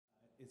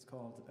It's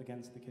called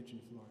Against the Kitchen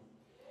Floor.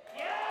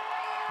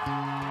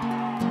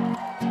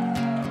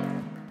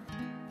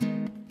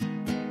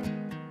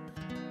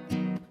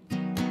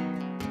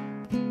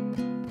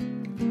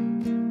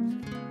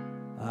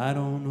 I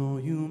don't know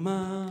you,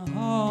 my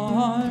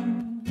heart,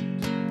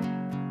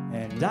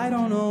 and I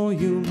don't know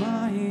you,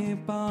 my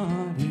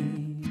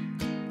body,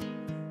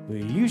 but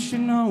you should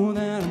know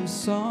that I'm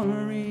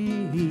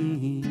sorry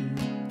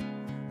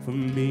for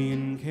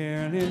being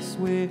careless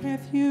with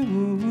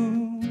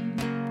you.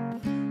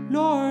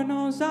 Lord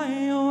knows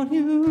I owe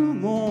you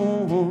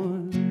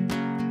more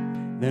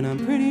than I'm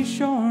pretty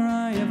sure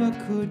I ever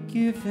could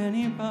give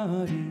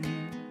anybody.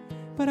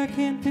 But I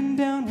can't pin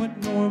down what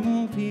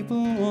normal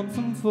people want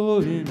from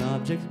food and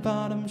objects,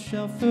 bottom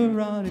shelf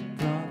erotic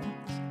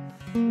products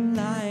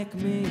like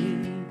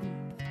me.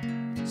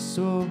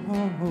 So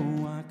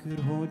I could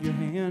hold your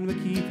hand but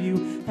keep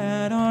you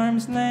at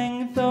arm's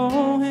length.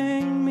 Oh,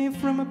 hang me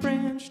from a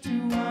branch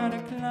too high to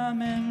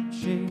climb and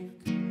shake.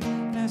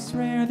 Less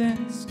rare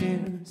than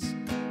scarce,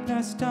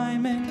 less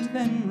diamond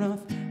than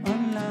rough,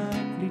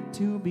 unlikely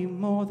to be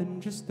more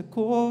than just the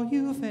core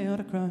you fail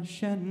to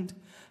crush. And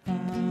I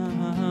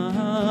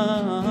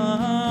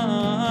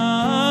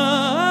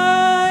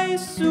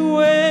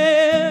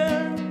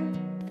swear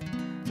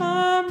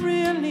I'm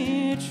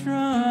really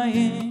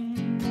trying.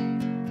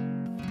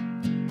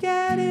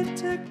 Get it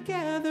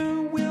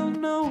together, we'll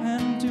know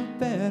and do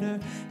better.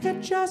 It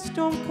just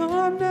don't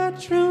come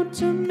natural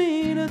to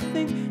me to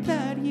think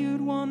that you'd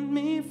want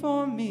me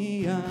for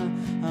me. I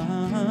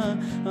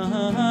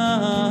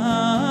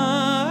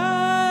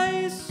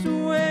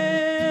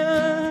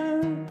swear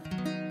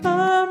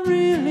I'm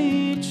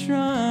really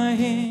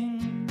trying.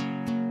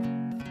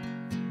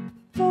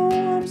 Oh,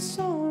 I'm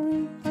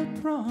sorry, I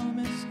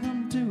promise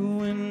I'm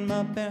doing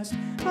my best.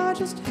 I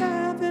just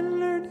haven't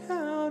learned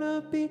how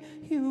to be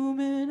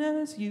human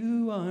as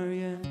you are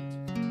yet.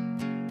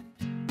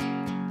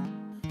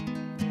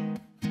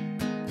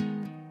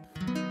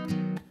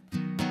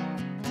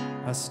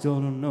 I still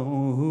don't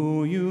know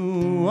who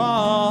you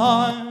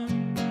are.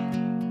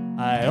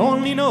 I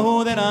only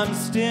know that I'm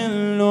still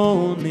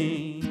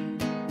lonely.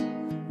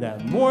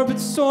 That morbid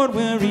sort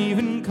where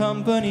even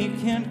company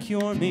can't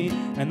cure me.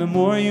 And the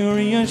more you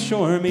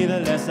reassure me, the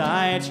less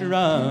I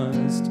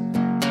trust.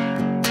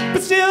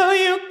 But still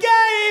you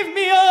gave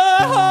me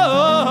a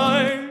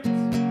heart.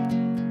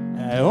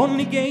 I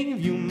only gave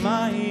you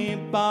my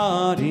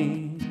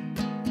body.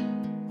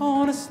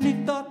 Honestly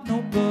thought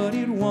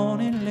nobody'd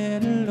want it,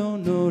 let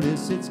alone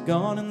notice it's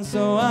gone, and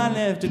so I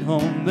left it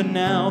home. But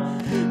now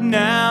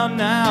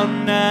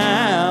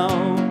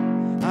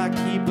I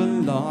keep a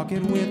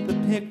locket with the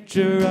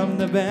picture of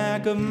the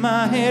back of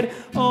my head.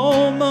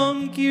 Oh,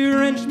 monkey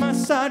wrench my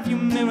side view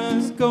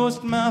mirrors,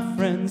 ghost my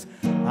friends.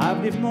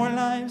 I've lived more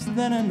lives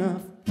than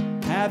enough,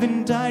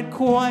 haven't died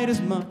quite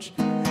as much,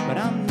 but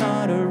I'm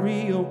not a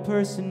real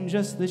person,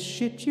 just the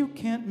shit you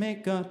can't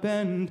make up.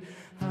 And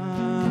I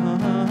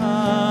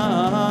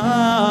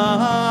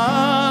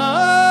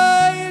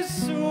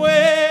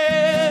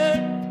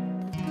swear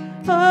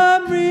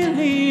I'm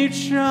really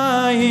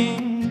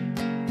trying.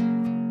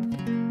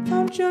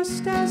 I'm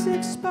just as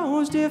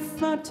exposed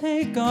if I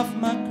take off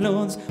my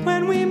clothes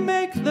when we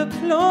make the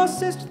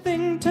closest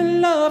thing to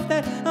love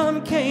that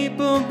I'm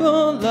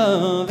capable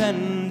of.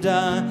 And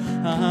I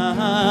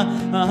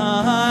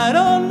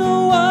don't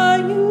know why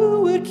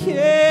you would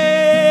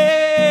care,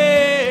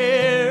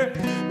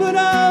 but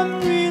I'm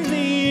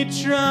really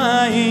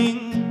trying.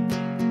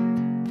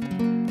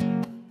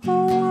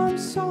 Oh, I'm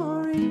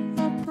sorry,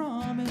 I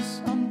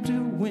promise I'm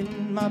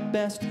doing my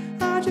best.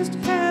 I just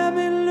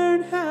haven't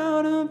learned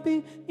how to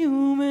be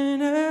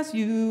human as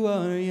you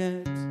are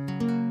yet.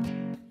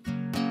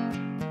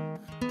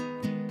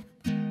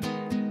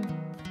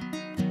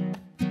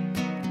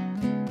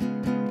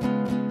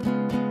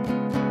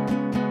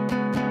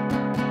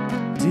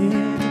 Did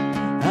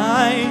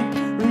I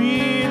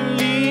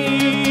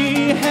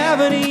really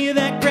have any of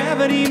that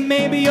gravity?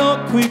 Maybe you're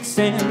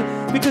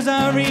quicksand, because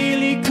I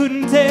really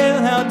couldn't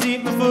tell how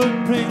deep my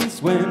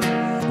footprints went.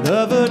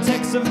 The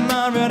vertex of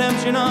my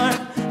redemption art,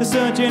 the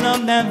searching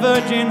of that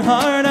virgin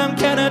heart. I'm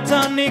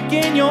catatonic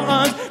in your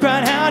arms,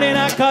 crying how did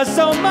I cause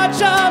so much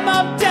harm?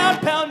 I'm down,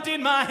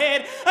 pounding my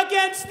head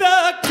against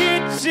the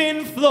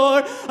kitchen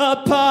floor,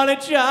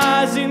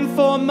 apologizing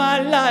for my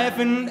life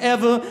and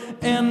ever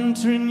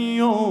entering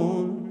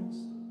yours.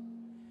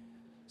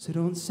 So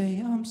don't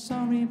say I'm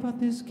sorry, but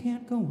this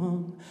can't go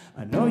on.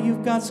 I know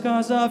you've got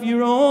scars of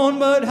your own,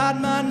 but hide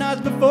my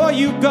knives before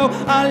you go.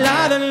 I'll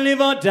either live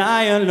or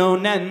die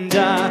alone, and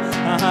I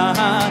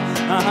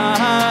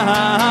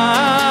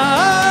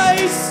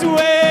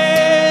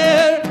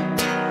swear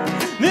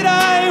that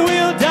I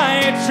will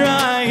die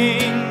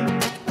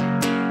trying.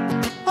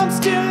 I'm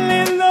still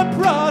in the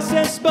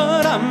process,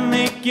 but I'm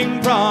making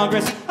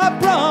progress. I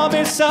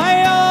promise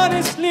I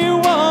honestly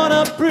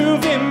wanna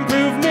prove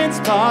improvement's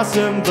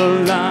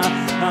possible. I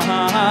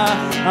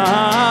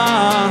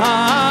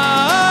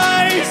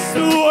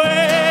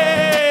swear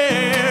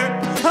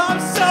I'm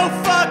so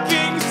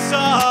fucking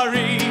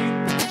sorry.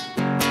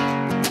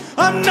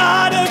 I'm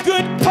not a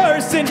good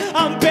person,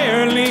 I'm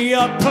barely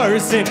a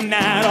person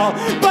at all.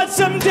 But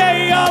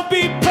someday I'll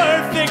be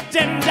perfect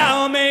and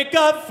I'll make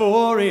up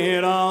for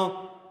it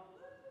all.